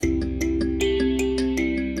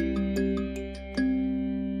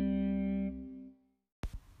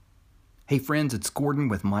Hey friends, it's Gordon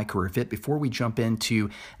with My Career Fit. Before we jump into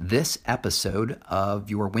this episode of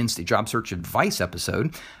your Wednesday job search advice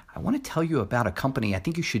episode, I want to tell you about a company I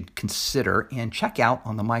think you should consider and check out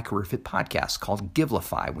on the My Career Fit podcast called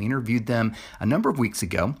Givelify. We interviewed them a number of weeks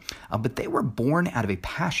ago, but they were born out of a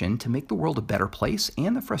passion to make the world a better place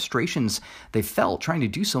and the frustrations they felt trying to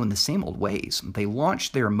do so in the same old ways. They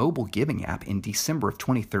launched their mobile giving app in December of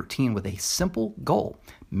 2013 with a simple goal: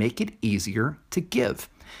 make it easier to give.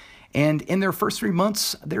 And in their first 3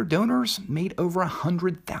 months, their donors made over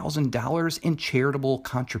 $100,000 in charitable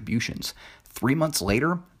contributions. 3 months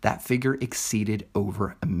later, that figure exceeded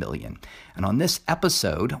over $1 million. And on this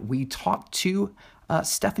episode, we talked to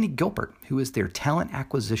Stephanie Gilbert, who is their talent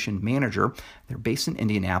acquisition manager. They're based in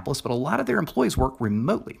Indianapolis, but a lot of their employees work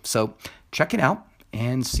remotely. So check it out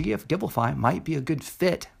and see if Givelify might be a good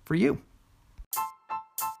fit for you.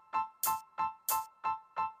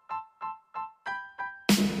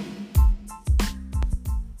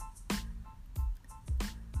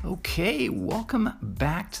 Okay, welcome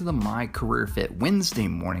back to the My Career Fit Wednesday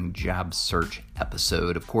morning job search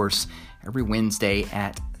episode. Of course, every Wednesday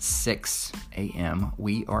at 6 a.m.,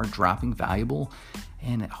 we are dropping valuable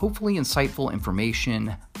and hopefully insightful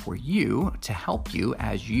information for you to help you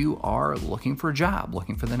as you are looking for a job,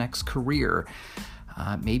 looking for the next career,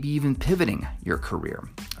 maybe even pivoting your career.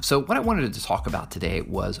 So what I wanted to talk about today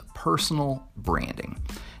was personal branding.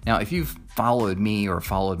 Now, if you've followed me or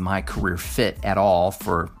followed My Career Fit at all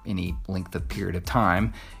for any length of period of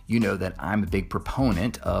time, you know that I'm a big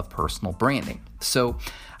proponent of personal branding. So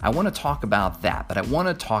I want to talk about that, but I want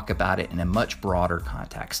to talk about it in a much broader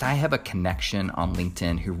context. I have a connection on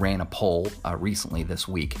LinkedIn who ran a poll recently this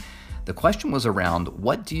week. The question was around,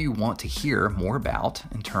 what do you want to hear more about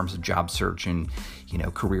in terms of job search and,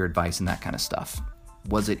 career advice and that kind of stuff?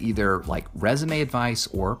 Was it either like resume advice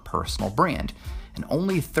or personal brand? And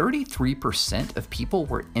only 33% of people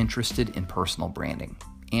were interested in personal branding.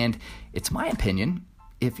 And it's my opinion,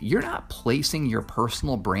 if you're not placing your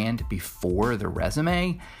personal brand before the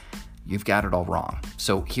resume, you've got it all wrong.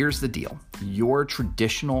 So here's the deal. Your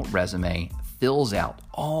traditional resume fills out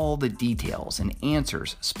all the details and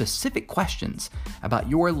answers specific questions about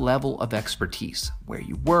your level of expertise, where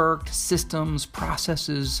you worked, systems,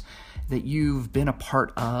 processes that you've been a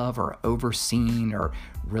part of or overseen or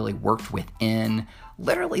really worked within,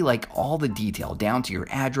 literally like all the detail down to your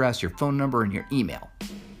address, your phone number, and your email.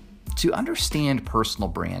 To understand personal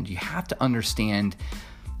brand, you have to understand,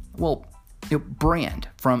 brand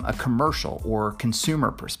from a commercial or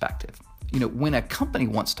consumer perspective. When a company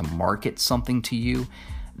wants to market something to you,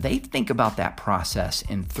 they think about that process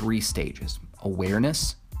in 3 stages: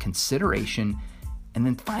 awareness, consideration, and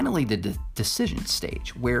then finally the decision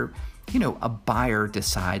stage where, a buyer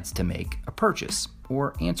decides to make a purchase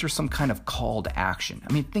or answer some kind of call to action.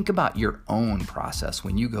 I mean, think about your own process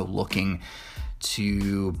when you go looking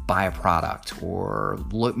to buy a product or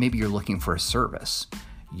maybe you're looking for a service.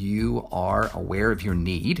 You are aware of your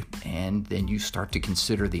need, and then you start to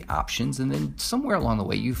consider the options, and then somewhere along the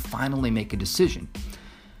way, you finally make a decision.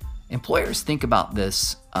 Employers think about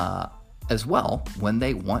this as well when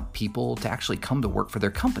they want people to actually come to work for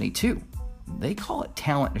their company too. They call it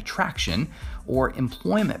talent attraction or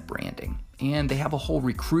employment branding, and they have a whole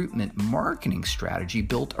recruitment marketing strategy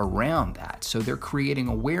built around that. So they're creating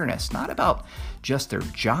awareness, not about just their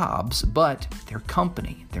jobs, but their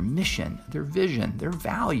company, their mission, their vision, their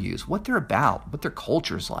values, what they're about, what their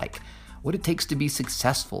culture's like, what it takes to be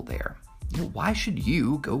successful there. Why should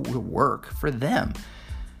you go to work for them?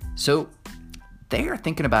 So they are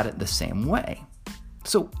thinking about it the same way.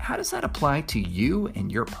 So how does that apply to you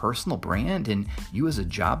and your personal brand and you as a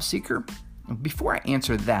job seeker? Before I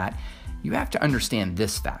answer that, you have to understand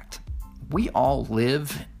this fact. We all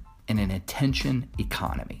live in an attention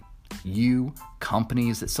economy. You,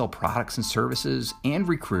 companies that sell products and services, and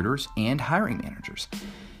recruiters and hiring managers.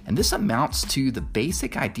 And this amounts to the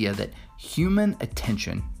basic idea that human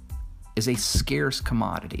attention is a scarce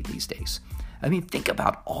commodity these days. I mean, think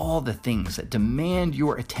about all the things that demand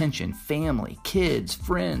your attention: family, kids,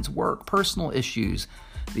 friends, work, personal issues,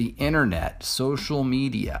 the internet, social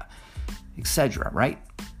media, etc., right?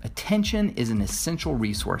 Attention is an essential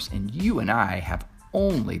resource, and you and I have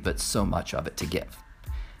only but so much of it to give.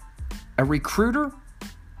 A recruiter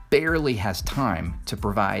barely has time to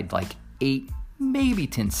provide like 8, maybe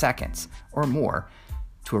 10 seconds or more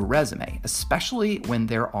to a resume, especially when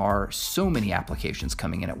there are so many applications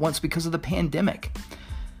coming in at once because of the pandemic.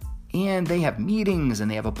 And they have meetings, and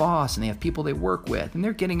they have a boss, and they have people they work with, and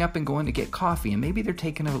they're getting up and going to get coffee, and maybe they're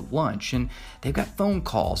taking a lunch, and they've got phone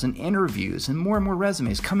calls and interviews and more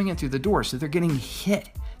resumes coming in through the door. So they're getting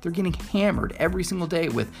hit. They're getting hammered every single day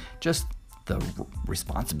with just the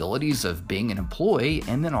responsibilities of being an employee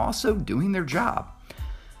and then also doing their job.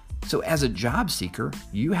 So as a job seeker,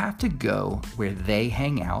 you have to go where they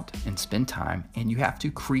hang out and spend time, and you have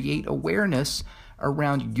to create awareness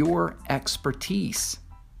around your expertise.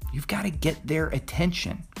 You've got to get their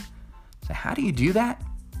attention. So how do you do that?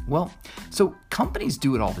 Well, so companies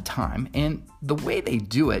do it all the time, and the way they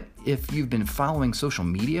do it, if you've been following social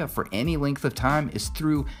media for any length of time, is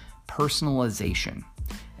through personalization.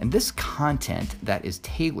 And this content that is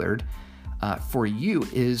tailored for you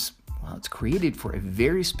is, well, it's created for a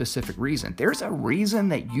very specific reason. There's a reason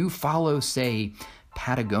that you follow, say,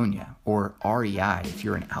 Patagonia or REI if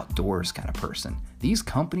you're an outdoors kind of person. These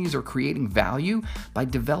companies are creating value by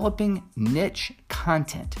developing niche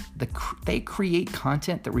content. They create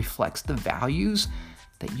content that reflects the values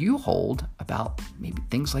that you hold about maybe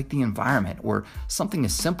things like the environment or something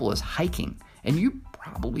as simple as hiking. And you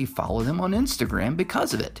probably follow them on Instagram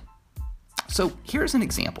because of it. So here's an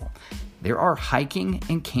example. There are hiking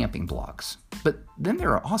and camping blogs, but then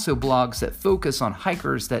there are also blogs that focus on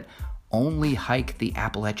hikers that only hike the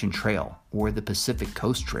Appalachian Trail or the Pacific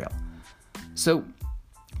Coast Trail. So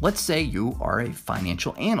let's say you are a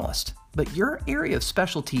financial analyst, but your area of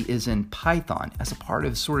specialty is in Python as a part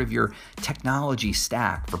of sort of your technology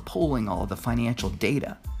stack for pulling all of the financial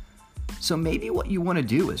data. So maybe what you want to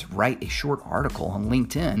do is write a short article on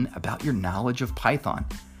LinkedIn about your knowledge of Python.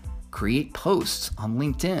 Create posts on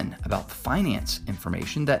LinkedIn about finance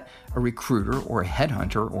information that a recruiter or a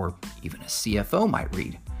headhunter or even a CFO might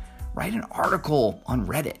read. Write an article on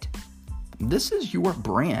Reddit. This is your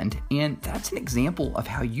brand, and that's an example of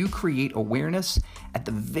how you create awareness at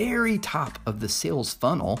the very top of the sales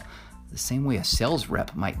funnel, the same way a sales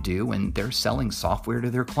rep might do when they're selling software to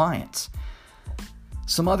their clients.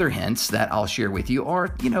 Some other hints that I'll share with you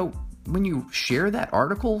are, when you share that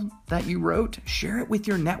article that you wrote, share it with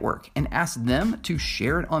your network and ask them to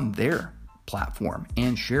share it on their platform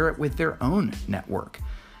and share it with their own network.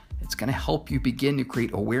 It's going to help you begin to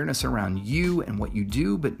create awareness around you and what you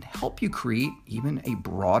do, but help you create even a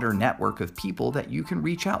broader network of people that you can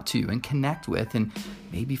reach out to and connect with and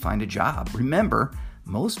maybe find a job. Remember,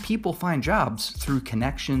 most people find jobs through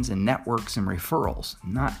connections and networks and referrals,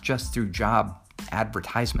 not just through job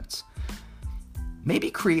advertisements.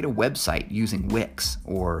 Maybe create a website using Wix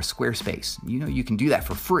or Squarespace. You can do that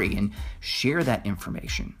for free and share that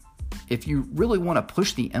information. If you really want to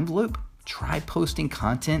push the envelope, try posting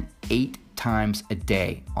content 8 times a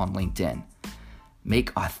day on LinkedIn.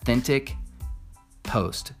 Make authentic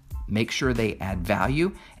posts. Make sure they add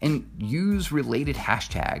value and use related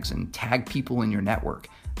hashtags and tag people in your network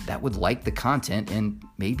that would like the content and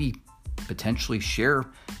maybe potentially share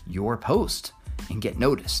your post and get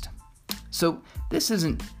noticed. So this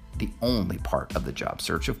isn't the only part of the job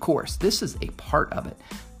search, of course. This is a part of it.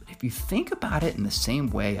 If you think about it in the same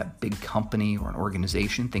way a big company or an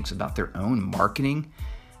organization thinks about their own marketing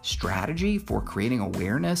strategy for creating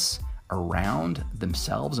awareness around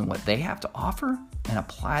themselves and what they have to offer, and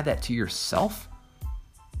apply that to yourself,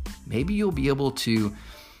 maybe you'll be able to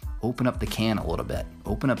open up the can a little bit,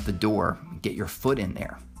 open up the door, get your foot in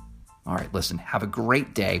there. All right, listen, have a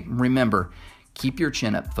great day. Remember, keep your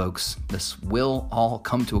chin up, folks. This will all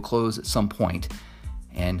come to a close at some point.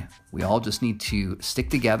 And we all just need to stick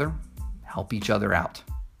together, help each other out.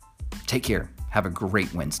 Take care. Have a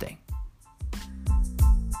great Wednesday.